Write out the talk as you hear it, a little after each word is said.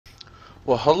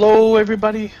Well, hello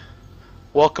everybody.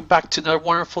 Welcome back to another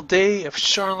wonderful day of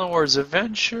Sharlenwar's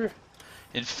adventure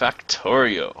in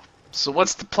Factorio. So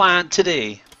what's the plan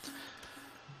today?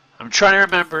 I'm trying to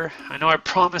remember. I know I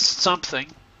promised something.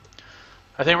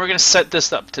 I think we're going to set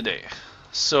this up today.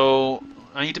 So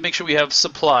I need to make sure we have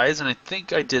supplies, and I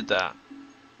think I did that.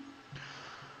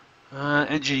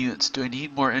 Engine units. Do I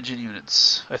need more engine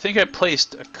units? I think I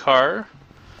placed a car.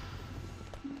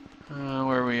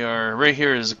 Where we are. Right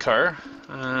here is a car.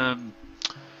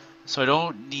 So I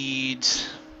don't need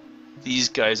these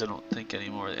guys, I don't think,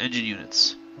 anymore. The engine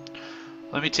units.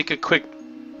 Let me take a quick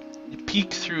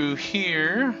peek through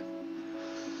here.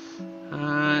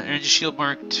 Energy shield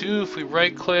mark 2, if we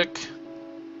right click.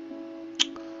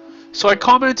 So I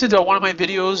commented on one of my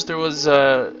videos, there was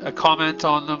a comment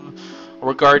on them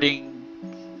regarding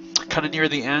kind of near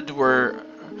the end where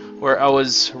I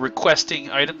was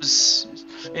requesting items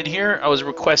in here. I was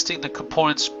requesting the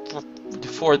components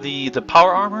for the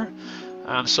power armor.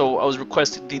 So I was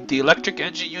requesting the electric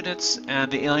engine units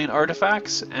and the alien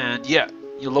artifacts, and yeah,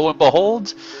 lo and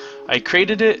behold, I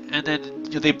created it, and then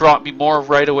they brought me more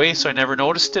right away, so I never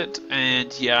noticed it,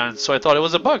 and yeah, so I thought it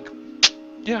was a bug.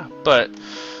 Yeah, but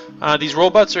these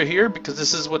robots are here because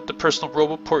this is what the personal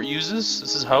robot port uses.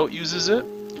 This is how it uses it.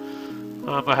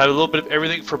 I have a little bit of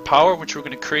everything for power, which we're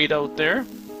going to create out there.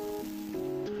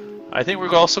 I think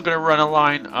we're also going to run a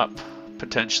line up,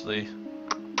 potentially.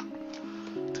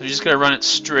 We're just going to run it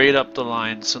straight up the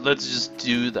line, so let's just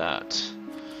do that.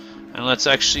 And let's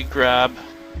actually grab...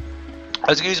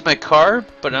 I was going to use my car,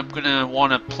 but I'm going to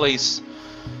want to place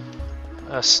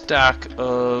a stack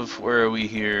of... Where are we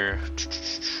here?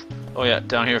 Oh yeah,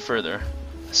 down here further.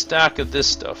 A stack of this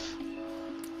stuff.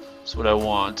 That's what I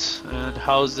want. And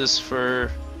how's this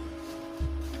for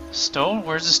stone?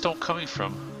 Where's the stone coming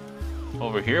from?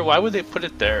 Over here? Why would they put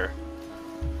it there?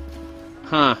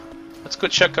 Huh. Let's go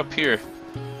check up here.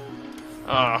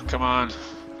 Oh, come on. I'm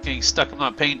getting stuck. I'm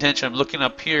not paying attention. I'm looking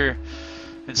up here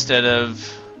instead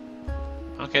of...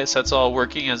 Okay, so that's all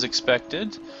working as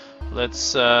expected.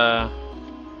 Let's... Yeah,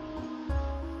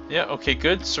 okay,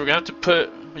 good. So we're going to have to put...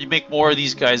 You make more of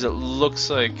these guys, it looks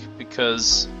like,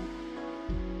 because...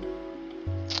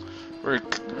 We're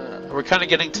kind of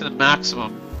getting to the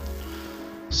maximum.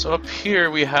 So up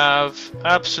here we have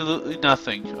absolutely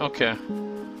nothing. Okay.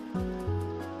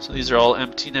 So these are all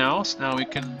empty now. So now we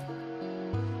can...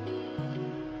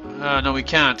 no, we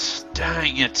can't.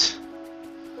 Dang it.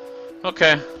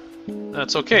 Okay.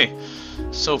 That's okay.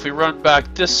 So if we run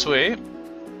back this way...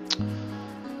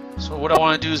 So what I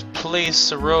want to do is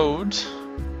place a road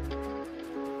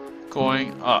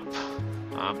going up.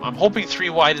 I'm hoping 3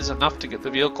 wide is enough to get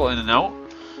the vehicle in and out.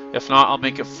 If not, I'll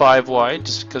make it 5 wide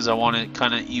just because I want it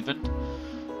kind of even.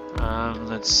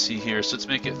 Let's see here. So let's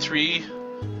make it 3.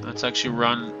 Let's actually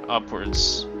run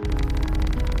upwards.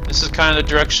 This is kind of the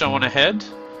direction I want to head.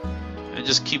 And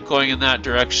just keep going in that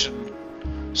direction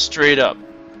straight up.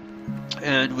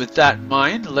 And with that in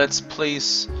mind, let's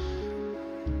place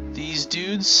these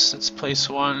dudes. Let's place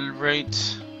one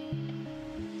right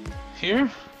here.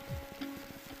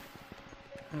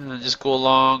 And then just go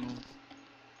along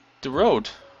the road.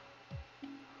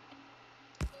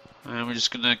 And we're just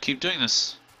gonna keep doing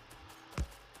this.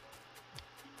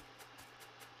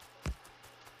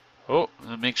 Oh,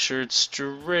 and make sure it's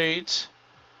straight.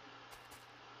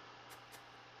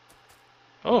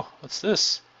 Oh, what's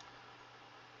this?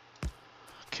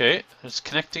 Okay, it's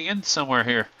connecting in somewhere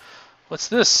here. What's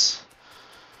this?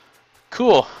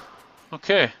 Cool.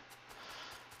 Okay.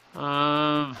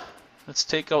 Let's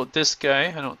take out this guy.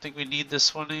 I don't think we need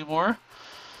this one anymore.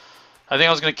 I think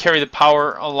I was going to carry the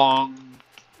power along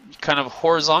kind of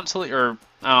horizontally, or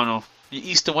I don't know,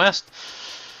 east and west.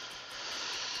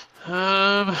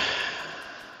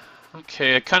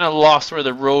 Okay, I kind of lost where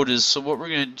the road is, so what we're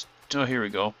going to do, oh, here we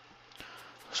go.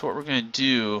 So what we're going to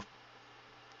do,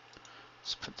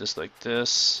 let's put this like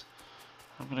this.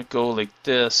 I'm going to go like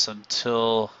this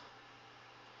until,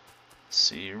 let's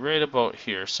see, right about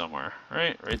here somewhere,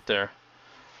 right there.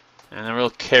 And then we'll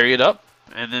carry it up,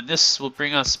 and then this will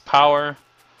bring us power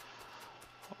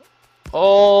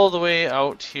all the way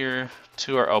out here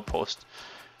to our outpost.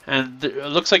 And it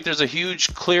looks like there's a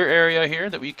huge clear area here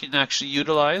that we can actually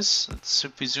utilize. Let's,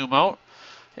 if we zoom out,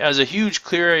 yeah, there's a huge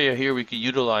clear area here we can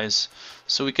utilize.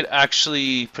 So we could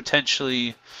actually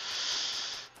potentially,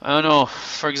 I don't know,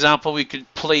 for example, we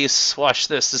could place, watch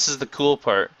this, this is the cool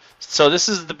part. So this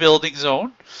is the building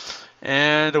zone,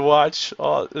 and watch,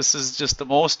 oh, this is just the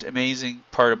most amazing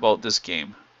part about this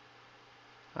game.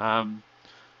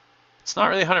 It's not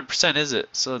really 100%, is it?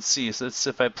 So let's see, so let's,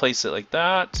 if I place it like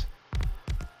that,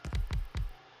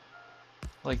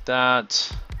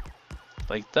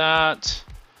 like that.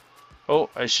 Oh,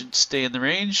 I should stay in the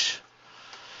range.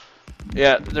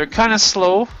 Yeah, they're kind of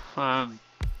slow.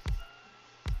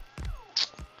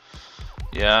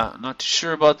 Yeah, not too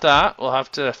sure about that. We'll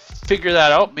have to figure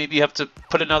that out. Maybe you have to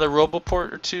put another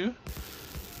roboport or two.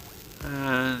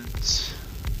 And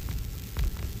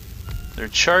they're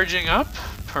charging up.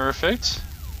 Perfect.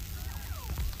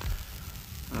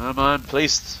 Come on,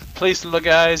 place little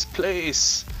guys,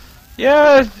 place.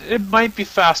 Yeah, it might be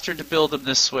faster to build them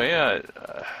this way.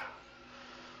 We're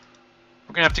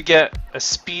gonna have to get a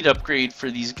speed upgrade for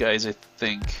these guys, I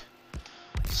think.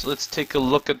 So let's take a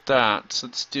look at that. So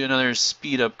let's do another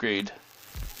speed upgrade.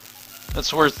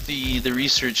 That's worth the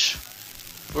research.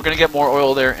 We're gonna get more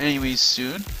oil there anyways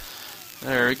soon.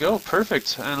 There we go,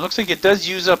 perfect. And it looks like it does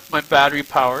use up my battery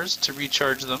powers to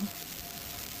recharge them,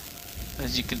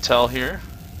 as you can tell here.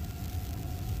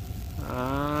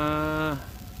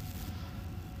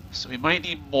 So we might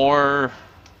need more.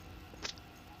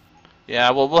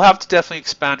 Yeah, well, we'll have to definitely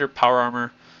expand our power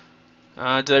armor.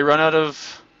 Did I run out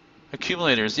of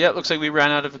accumulators? Yeah, it looks like we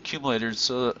ran out of accumulators,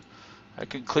 so I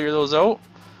can clear those out.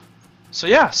 So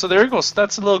yeah, so there it goes.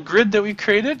 That's a little grid that we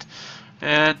created.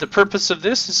 And the purpose of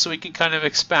this is so we can kind of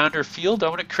expand our field. I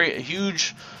want to create a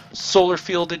huge solar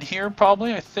field in here,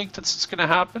 probably. I think that's what's going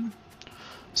to happen.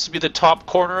 This will be the top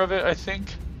corner of it, I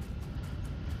think.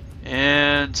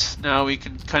 And now we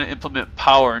can kind of implement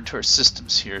power into our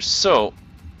systems here. So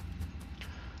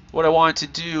what I want to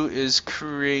do is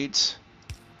create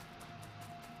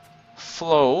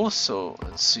flow. So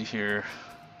let's see here.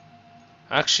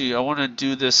 Actually, I want to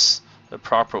do this the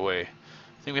proper way.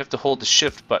 I think we have to hold the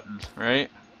shift button, right?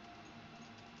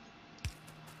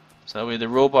 So that way the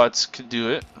robots can do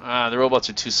it. The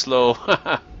robots are too slow.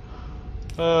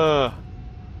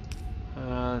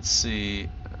 Let's see.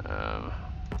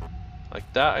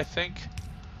 Like that, I think.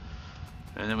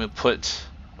 And then we'll put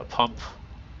a pump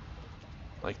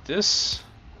like this.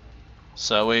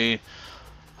 So that way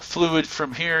fluid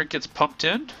from here gets pumped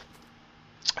in.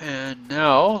 And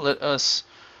now let us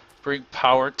bring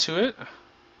power to it.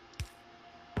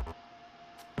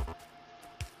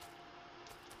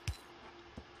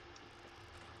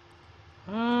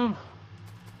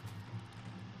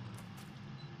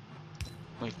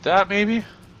 Like that maybe.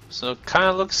 So it kind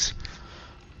of looks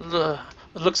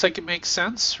like it makes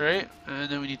sense, right? And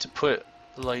then we need to put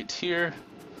light here.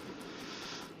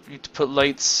 We need to put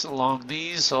lights along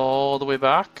these all the way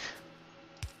back,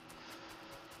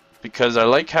 because I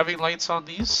like having lights on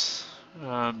these.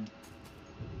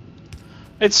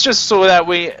 It's just so that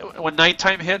way when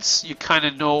nighttime hits, you kind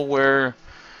of know where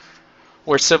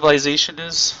civilization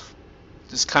is.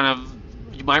 Just kind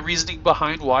of my reasoning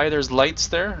behind why there's lights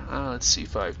there. Let's see,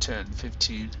 5, 10,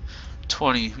 15,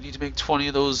 20. We need to make 20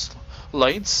 of those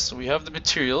lights. So we have the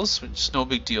materials, which is no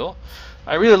big deal.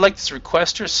 I really like this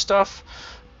requester stuff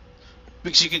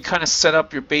because you can kind of set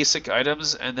up your basic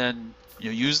items and then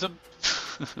you use them.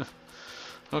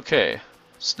 Okay,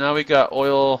 so now we got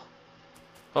oil.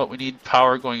 Oh, we need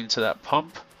power going into that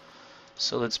pump.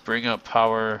 So let's bring up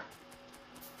power.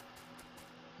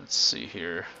 Let's see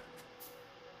here.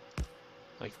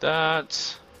 Like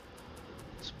that.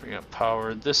 Let's bring up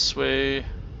power this way.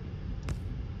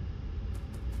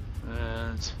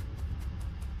 And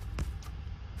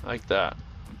like that.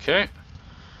 Okay.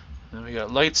 Then we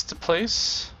got lights to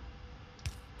place.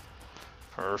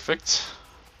 Perfect.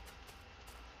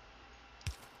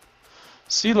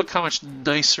 See, look how much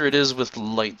nicer it is with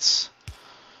lights.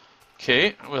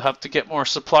 Okay, we'll have to get more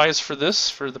supplies for this,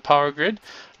 for the power grid.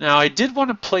 Now, I did want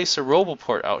to place a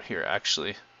roboport out here,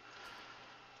 actually.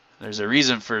 There's a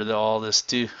reason for all this,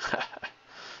 too.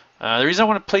 The reason I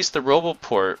want to place the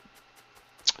roboport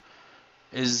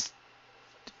is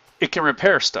it can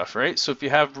repair stuff, right? So if you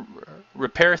have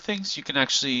repair things, you can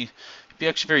actually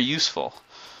be very useful.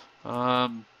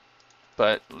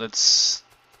 But let's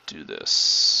do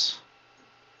this.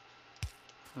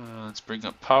 Let's bring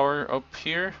up power up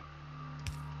here.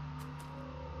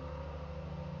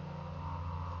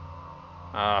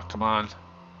 Come on.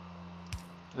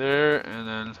 There, and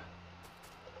then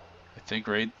I think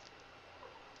right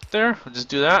there. I'll just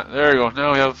do that. There we go.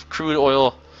 Now we have crude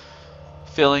oil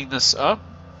filling this up.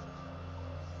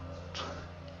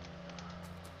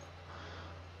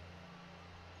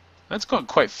 That's going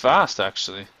quite fast,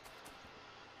 actually.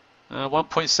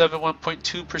 1.7,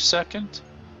 1.2 per second.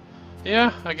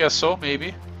 Yeah, I guess so,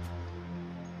 maybe.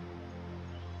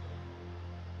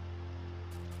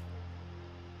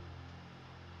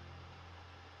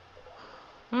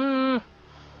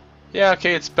 Yeah,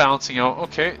 okay, it's bouncing out.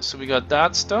 Okay, so we got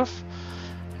that stuff.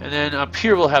 And then up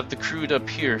here we'll have the crude up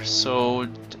here. So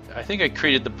I think I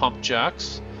created the pump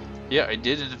jacks. Yeah, I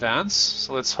did in advance.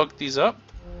 So let's hook these up.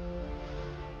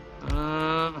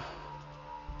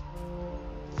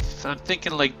 I'm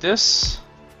thinking like this.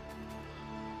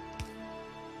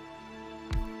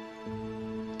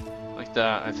 Like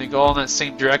that. I think all in that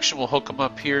same direction. We'll hook them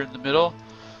up here in the middle.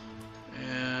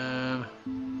 And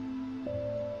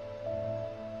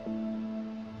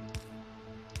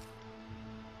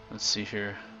let's see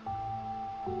here.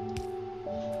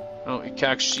 Oh, we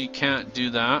actually can't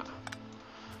do that.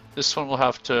 This one will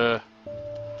have to...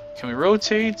 Can we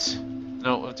rotate?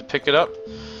 No, we'll have to pick it up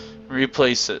and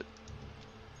replace it.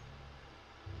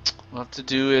 We'll have to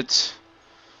do it...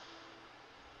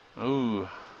 Ooh.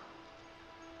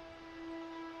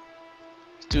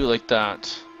 Let's do it like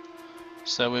that.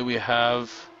 So that way we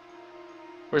have...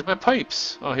 Where's my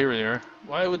pipes? Oh, here they are.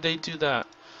 Why would they do that?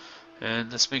 And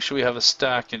let's make sure we have a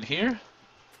stack in here.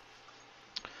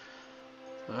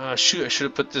 Shoot, I should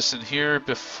have put this in here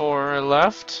before I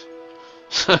left.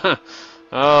 Oh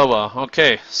well,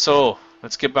 okay, so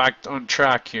let's get back on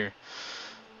track here.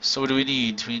 So what do we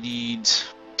need? We need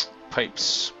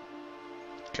pipes.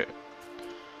 Okay,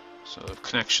 so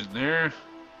connection there.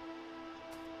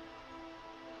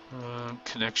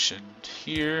 Connection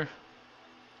here.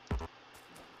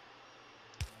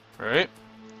 Alright.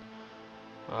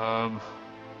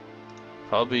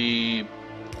 Probably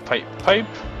pipe.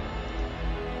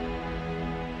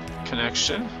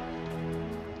 Connection.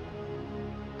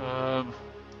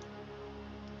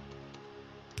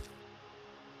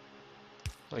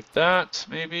 Like that,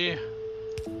 maybe.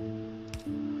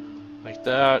 Like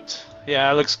that.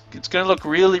 Yeah, it's gonna look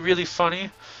really, really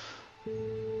funny,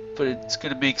 but it's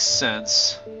gonna make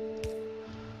sense.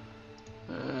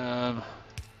 The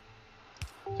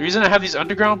reason I have these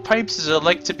underground pipes is I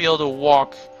like to be able to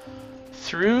walk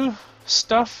through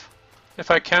stuff if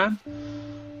I can.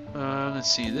 Let's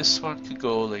see, this one could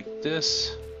go like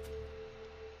this.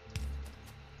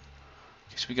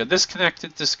 Okay, so we got this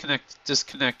connected,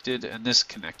 disconnected, and this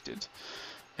connected.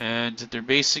 And they're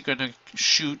basically going to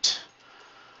shoot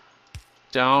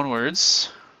downwards.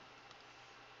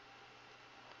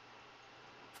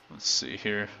 Let's see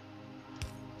here.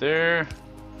 There.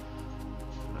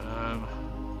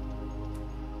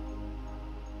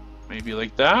 Maybe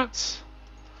like that.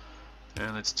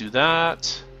 And let's do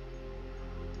that.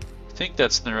 I think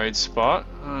that's in the right spot.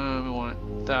 We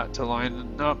want that to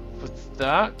line up with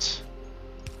that.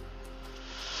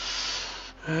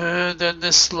 And then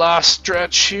this last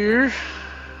stretch here.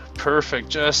 Perfect,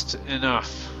 just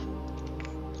enough.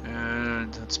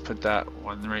 And let's put that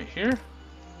one right here.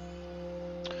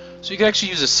 So you can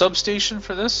actually use a substation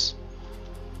for this.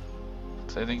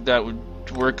 So I think that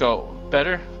would work out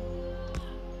better.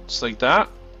 Just like that.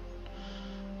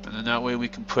 And then that way we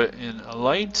can put in a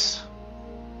light.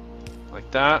 Like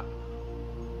that.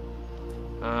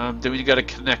 Then we gotta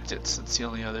connect it. That's the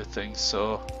only other thing.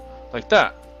 So, like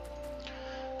that.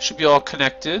 Should be all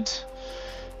connected.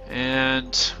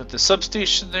 And with the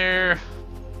substation there,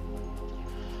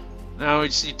 now we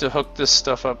just need to hook this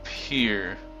stuff up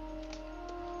here.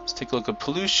 Let's take a look at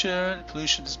pollution.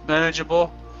 Pollution is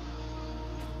manageable.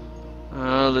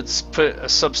 Let's put a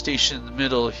substation in the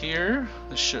middle here.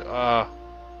 This should,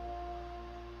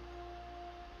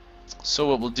 so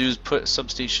what we'll do is put a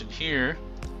substation here,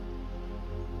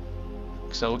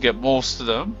 because that will get most of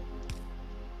them.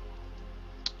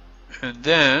 And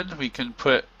then we can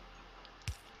put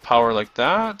power like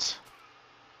that.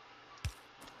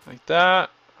 Like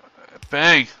that.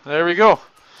 Bang! There we go.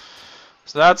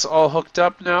 So that's all hooked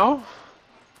up now.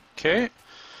 Okay.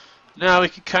 Now we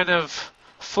can kind of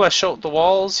flesh out the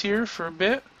walls here for a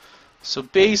bit. So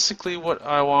basically what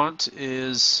I want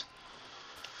is,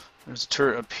 there's a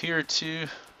turret up here too.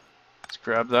 Let's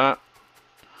grab that.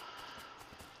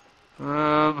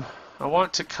 I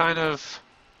want to kind of,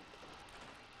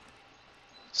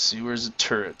 let's see, where's the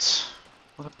turret?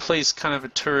 I want to place kind of a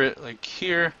turret like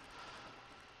here.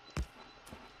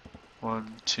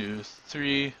 1, 2,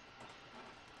 3.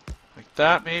 Like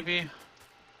that maybe.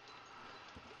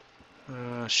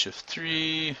 Shift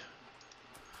 3.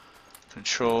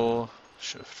 Control.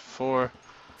 Shift 4.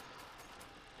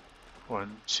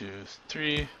 1, 2,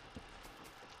 3.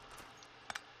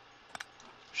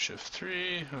 Shift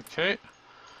 3. Okay.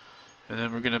 And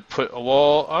then we're going to put a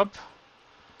wall up.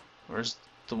 Where's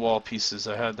the wall pieces?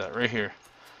 I had that right here.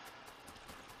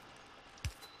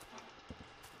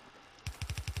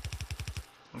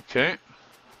 Okay.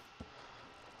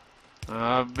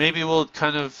 Maybe we'll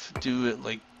kind of do it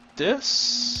like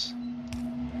this.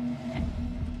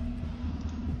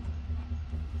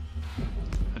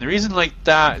 And the reason like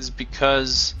that is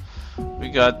because we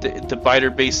got the biter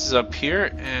bases up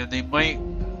here, and they might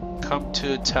come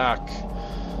to attack.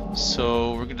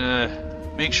 So we're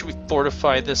gonna make sure we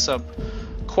fortify this up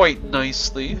quite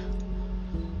nicely.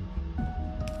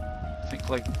 I think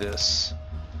like this.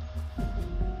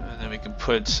 And then we can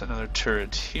put another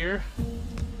turret here.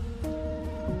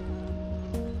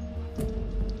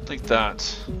 Like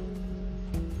that.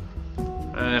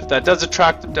 And if that does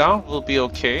attract them down, we'll be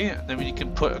okay. And then we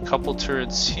can put a couple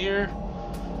turrets here.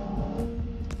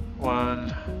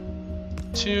 1,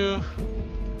 2.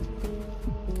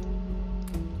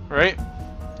 Right?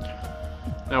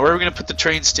 Now where are we going to put the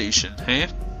train station, hey?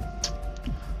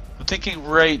 I'm thinking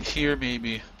right here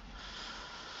maybe.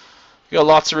 We got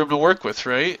lots of room to work with,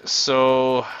 right?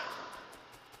 So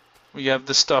we have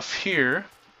the stuff here.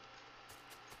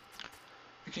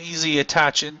 We can easily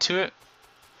attach into it.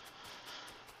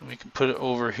 And we can put it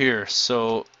over here.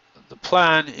 So the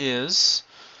plan is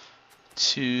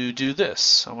to do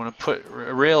this. I want to put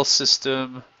a rail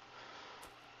system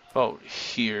about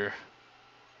here.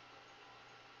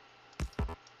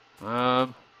 There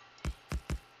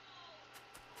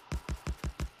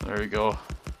we go.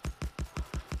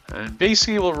 And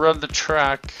basically we'll run the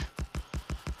track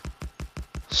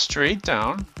straight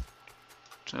down.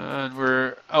 And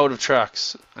we're out of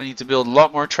tracks. I need to build a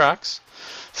lot more tracks.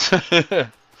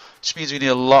 Which means we need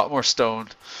a lot more stone.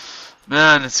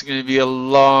 Man, it's going to be a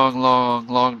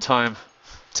long time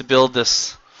to build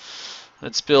this.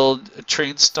 Let's build a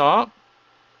train stop.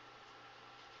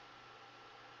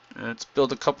 And let's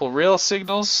build a couple rail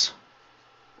signals.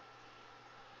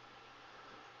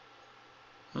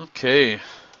 Okay.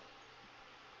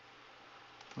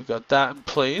 We got that in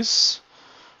place.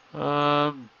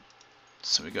 So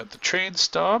we got the train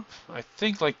stop, I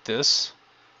think like this.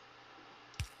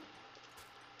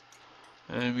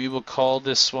 And we will call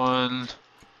this one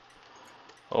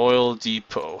Oil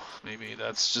Depot. Maybe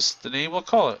that's just the name we'll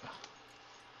call it.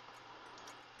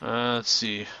 Let's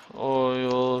see.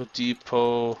 Oil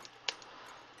Depot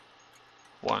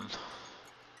 1.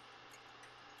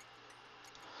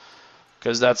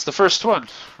 Because that's the first one,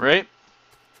 right?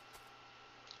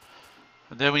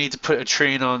 And then we need to put a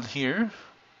train on here.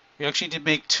 We actually need to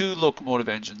make 2 locomotive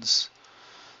engines.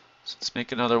 So let's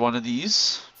make another one of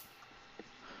these.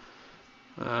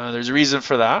 There's a reason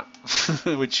for that,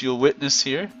 which you'll witness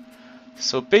here.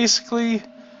 So basically,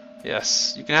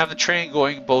 yes, you can have the train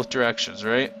going both directions,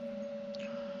 right?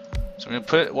 So I'm going to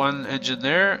put one engine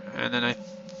there, and then I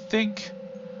think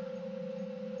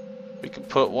we can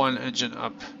put one engine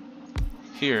up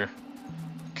here.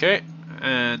 Okay,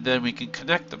 and then we can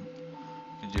connect them.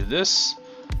 We can do this,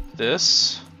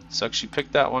 this. Let's actually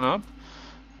pick that one up,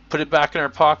 put it back in our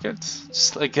pocket,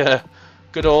 just like a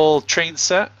good old train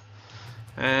set.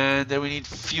 And then we need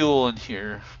fuel in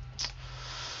here.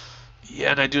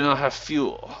 Yeah, and I do not have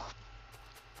fuel.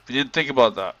 We didn't think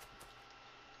about that.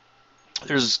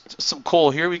 There's some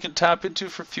coal here we can tap into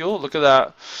for fuel. Look at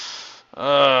that.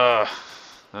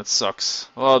 That sucks.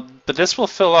 Well, but this will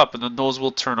fill up and then those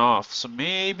will turn off. So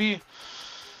maybe,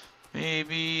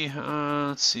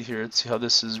 let's see here. Let's see how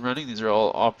this is running. These are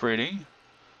all operating.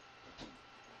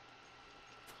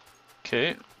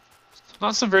 Okay.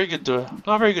 Not very good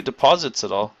deposits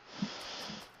at all.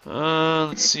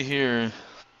 Let's see here.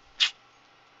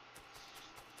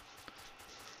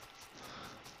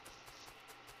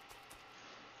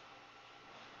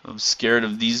 I'm scared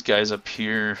of these guys up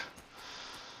here.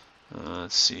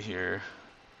 Let's see here.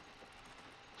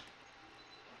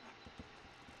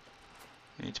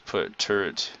 I need to put a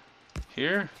turret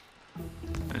here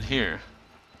and here.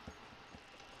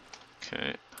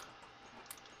 Okay.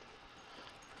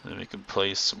 Then we can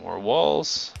place some more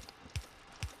walls.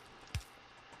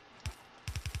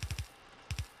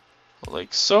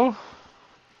 Like so.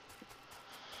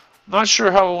 Not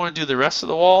sure how I want to do the rest of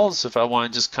the walls, if I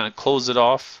want to just kind of close it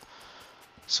off.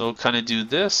 So kind of do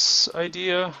this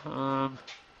idea.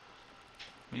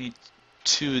 We need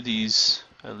 2 of these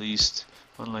at least.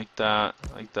 One like that,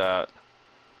 like that,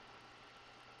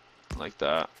 like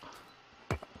that.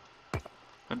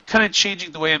 I'm kind of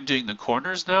changing the way I'm doing the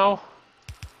corners now.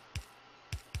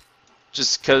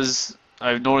 Just because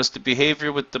I've noticed the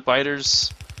behavior with the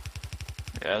biters.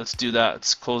 Yeah, let's do that.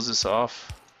 Let's close this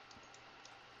off.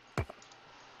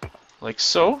 Like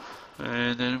so.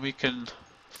 And then we can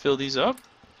fill these up.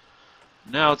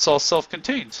 Now it's all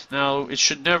self-contained. Now it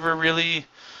should never really...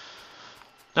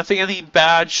 Anything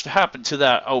bad should happen to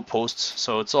that outpost.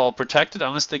 So it's all protected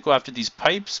unless they go after these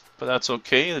pipes. But that's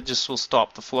okay. It just will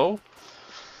stop the flow.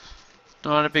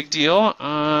 Not a big deal.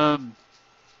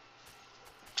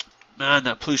 Man,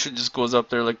 that pollution just goes up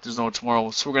there like there's no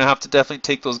tomorrow. So we're going to have to definitely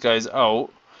take those guys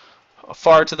out.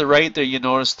 Far to the right there, you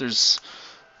notice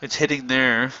it's hitting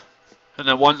there. and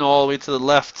then one all the way to the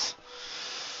left.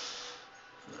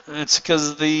 And it's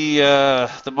because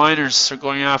the miners are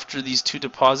going after these two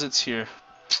deposits here,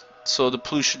 so the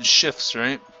pollution shifts,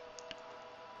 right?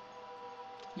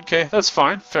 Okay, that's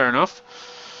fine, fair enough.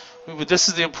 But this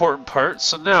is the important part.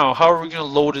 So now, how are we going to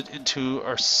load it into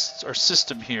our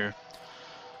system here?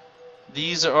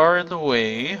 These are in the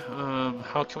way.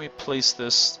 How can we place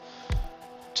this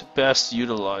to best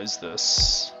utilize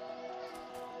this?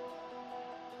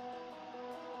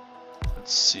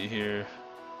 Let's see here.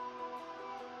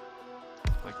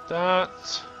 Like that.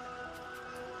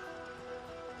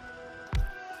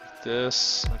 Like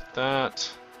this, like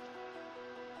that.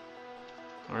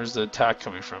 Where's the attack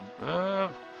coming from? Yeah,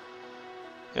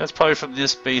 it's probably from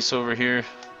this base over here.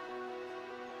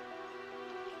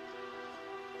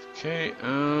 Okay,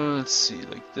 let's see,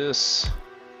 like this.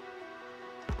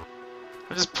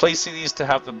 I'm just placing these to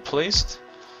have them placed,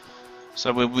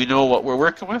 so we know what we're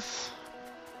working with.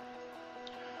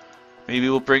 Maybe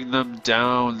we'll bring them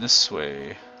down this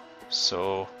way.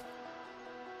 So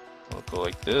we'll go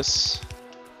like this.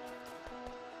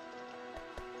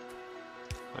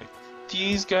 Like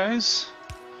these guys.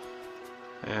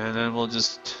 And then we'll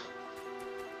just...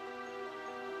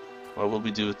 what will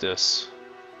we do with this?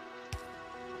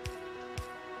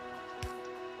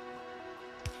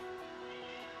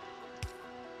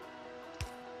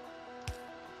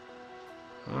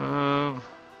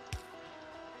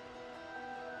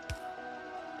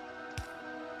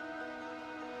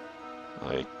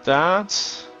 Like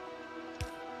that,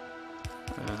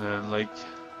 and then like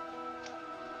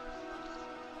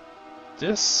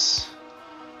this,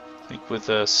 I think with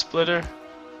a splitter,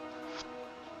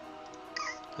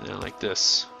 and then like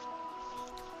this.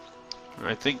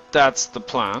 I think that's the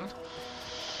plan.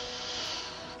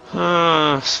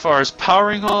 As far as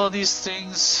powering all of these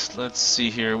things, let's see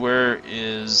here, where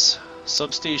is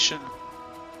substation?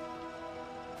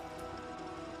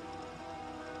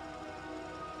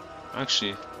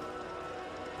 Actually,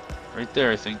 right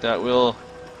there, I think that will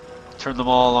turn them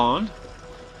all on.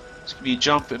 It's gonna be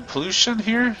jump in pollution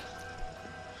here,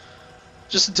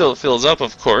 just until it fills up,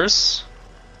 of course.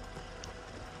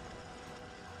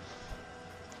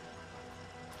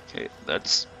 Okay,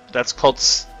 that's called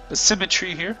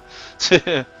symmetry here.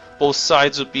 Both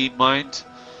sides would be mined,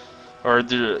 or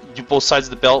both sides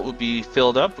of the belt would be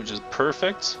filled up, which is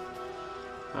perfect.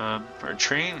 Our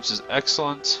train, which is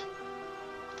excellent.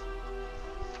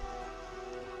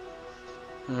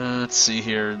 Let's see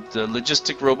here. The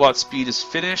logistic robot speed is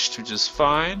finished, which is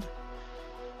fine.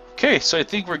 Okay, so I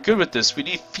think we're good with this. We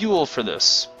need fuel for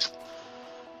this,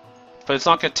 but it's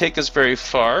not going to take us very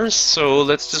far, so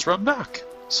let's just run back.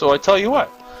 So I tell you what,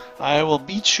 I will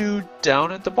meet you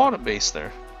down at the bottom base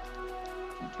there.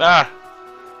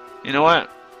 You know what?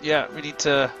 Yeah, we need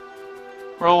to...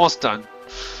 we're almost done.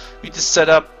 We need to set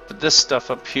up this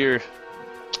stuff up here.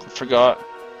 I forgot.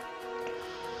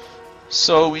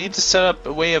 So we need to set up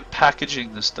a way of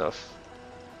packaging this stuff.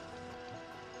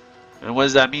 And what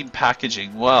does that mean,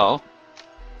 packaging? Well,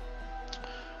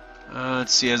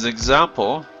 let's see, as an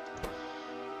example,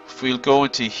 if we go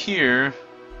into here,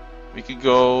 we could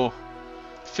go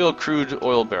fill crude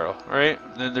oil barrel, right?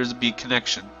 And then there's a B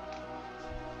connection.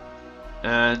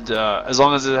 And as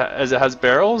long as it has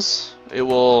barrels, it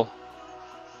will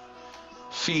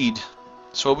feed.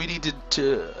 So what we need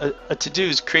to do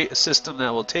is create a system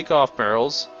that will take off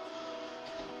barrels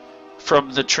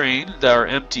from the train that are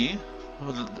empty,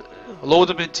 load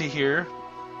them into here.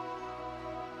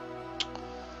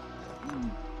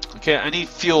 Okay, I need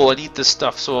fuel, I need this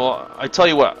stuff, so I tell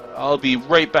you what, I'll be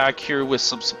right back here with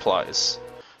some supplies.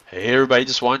 Hey everybody,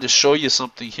 just wanted to show you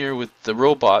something here with the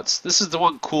robots. This is the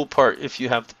one cool part, if you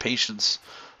have the patience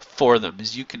for them,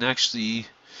 is you can actually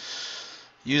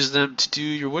use them to do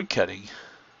your wood cutting.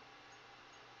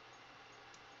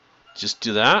 Just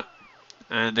do that,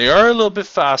 and they are a little bit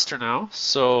faster now,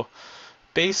 so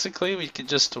basically we can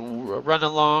just run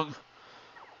along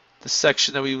the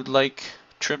section that we would like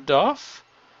trimmed off.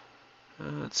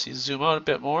 Let's see, zoom out a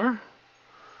bit more.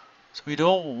 So we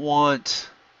don't want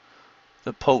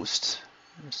the post,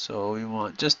 so we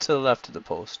want just to the left of the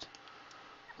post,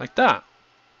 like that.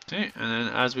 Okay, and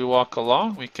then as we walk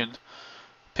along, we can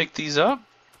pick these up.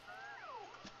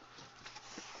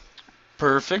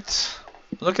 Perfect.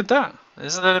 Look at that.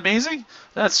 Isn't that amazing?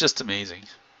 That's just amazing.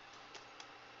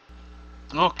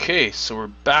 Okay, so we're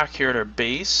back here at our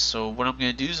base. So what I'm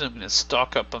going to do is I'm going to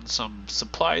stock up on some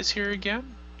supplies here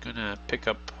again. I'm going to pick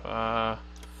up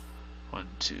 1,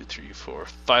 2, 3, 4,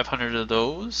 500 of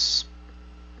those.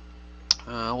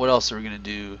 What else are we going to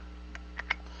do?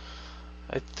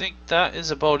 I think that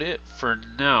is about it for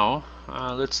now.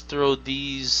 Let's throw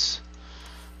these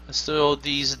Let's throw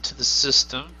these into the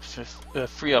system,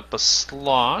 free up a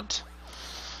slot.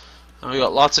 We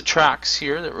got lots of tracks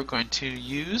here that we're going to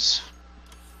use.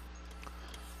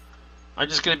 I'm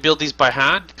just going to build these by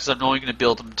hand because I'm only going to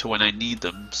build them to when I need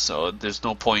them, so there's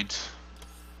no point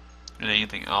in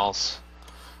anything else.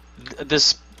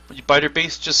 This biter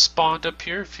base just spawned up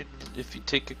here. If you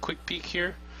take a quick peek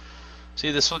here,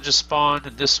 see this one just spawned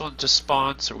and this one just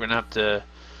spawned, so we're going to have to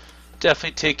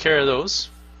definitely take care of those.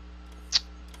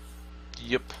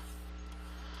 Yep.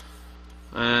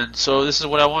 And so this is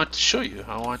what I want to show you.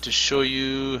 I want to show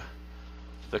you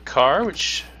the car,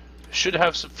 which should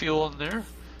have some fuel in there,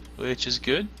 which is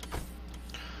good.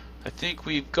 I think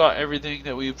we've got everything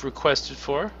that we've requested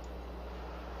for.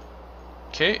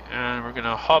 Okay, and we're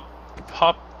gonna hop.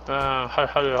 How do I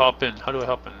hop in? How do I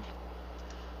hop in?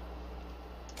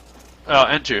 Oh,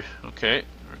 enter. Okay,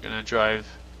 we're gonna drive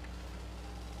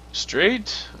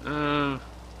straight.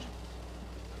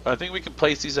 I think we can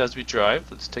place these as we drive.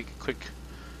 Let's take a quick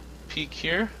peek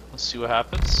here. Let's see what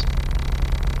happens.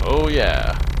 Oh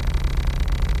yeah.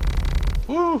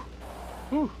 Woo!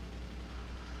 Woo!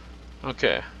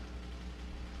 Okay.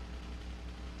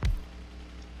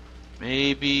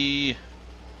 Maybe...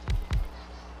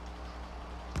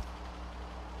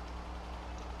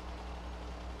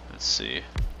 Let's see.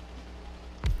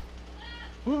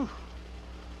 Woo!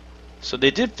 So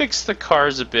they did fix the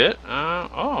cars a bit.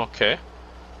 Oh, okay.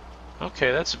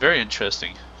 Okay, that's very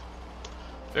interesting.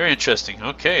 Very interesting.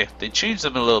 Okay, they changed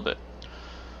them a little bit.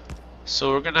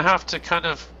 So we're gonna have to kind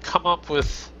of come up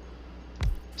with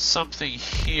something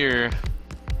here.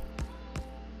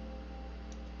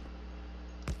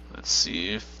 Let's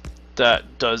see if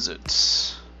that does it.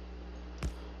 Let's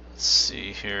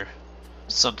see here.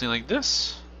 Something like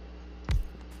this.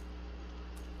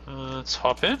 Let's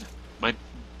hop in.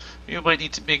 You might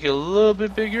need to make it a little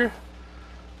bit bigger.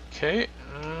 Okay.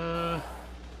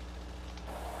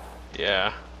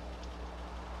 Yeah.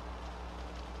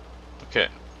 Okay.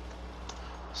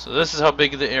 So this is how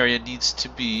big the area needs to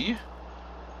be.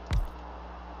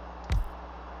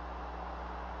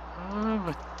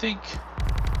 I think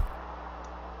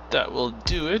that will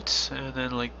do it. And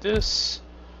then like this.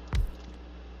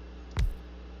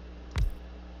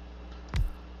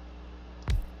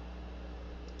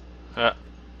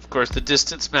 Of course, the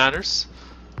distance matters.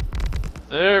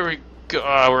 There we go.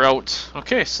 We're out.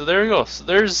 Okay, so there we go. So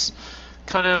there's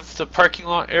kind of the parking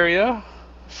lot area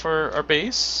for our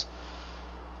base.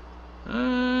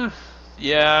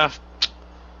 Yeah,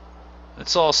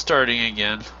 it's all starting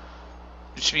again,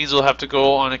 which means we'll have to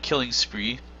go on a killing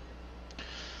spree.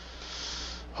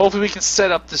 Hopefully we can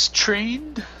set up this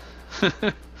train.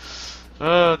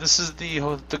 This is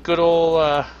the good old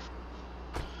let's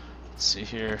see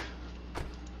here.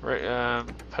 Right,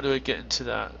 how do I get into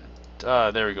that?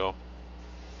 There we go.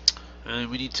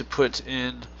 And we need to put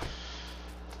in,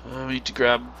 we need to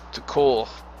grab the coal,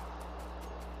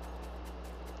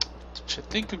 which I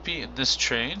think would be in this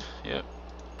train. Yep.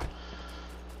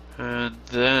 And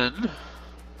then,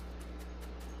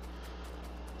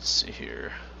 let's see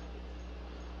here.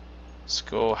 Let's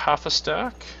go half a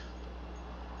stack.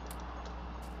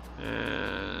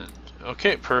 And,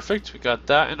 okay, perfect. We got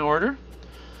that in order.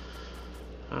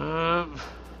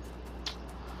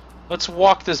 Let's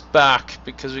walk this back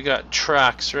because we got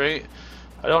tracks, right?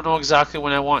 I don't know exactly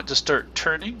when I want to start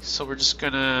turning, so we're just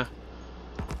gonna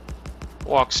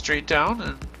walk straight down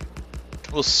and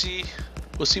we'll see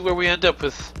where we end up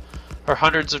with our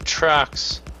hundreds of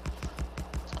tracks.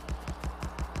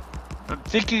 I'm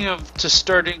thinking of just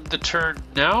starting the turn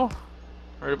now,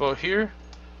 right about here.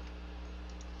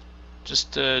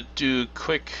 Just do a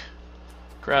quick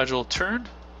gradual turn.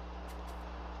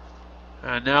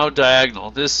 And now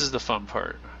diagonal. This is the fun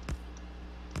part.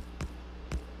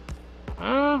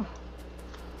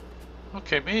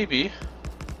 Okay, maybe.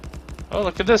 Oh,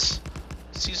 look at this.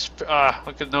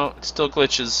 Look at, no, it still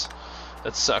glitches.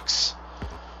 That sucks.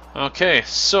 Okay,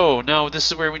 so now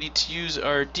this is where we need to use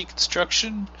our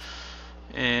deconstruction,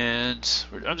 and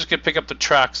I'm just gonna pick up the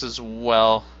tracks as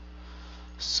well.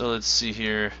 So let's see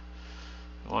here.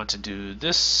 I want to do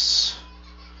this.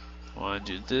 I want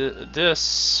to do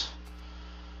this.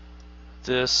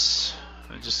 This,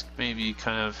 and just maybe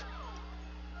kind of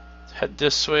head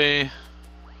this way,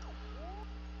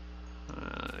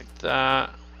 like that,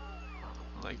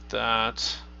 like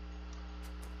that,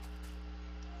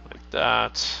 like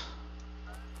that,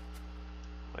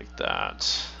 like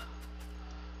that,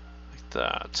 like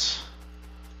that.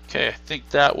 Okay, I think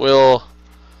that will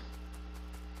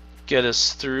get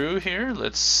us through here.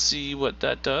 Let's see what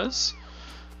that does.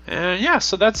 And yeah,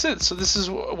 so that's it. So this is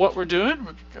what we're doing.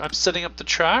 I'm setting up the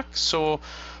track. So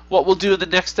what we'll do in the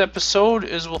next episode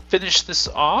is we'll finish this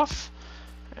off,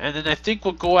 and then I think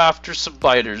we'll go after some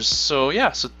biters. So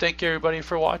yeah, so thank you everybody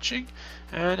for watching,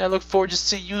 and I look forward to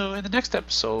seeing you in the next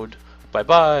episode. Bye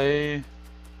bye.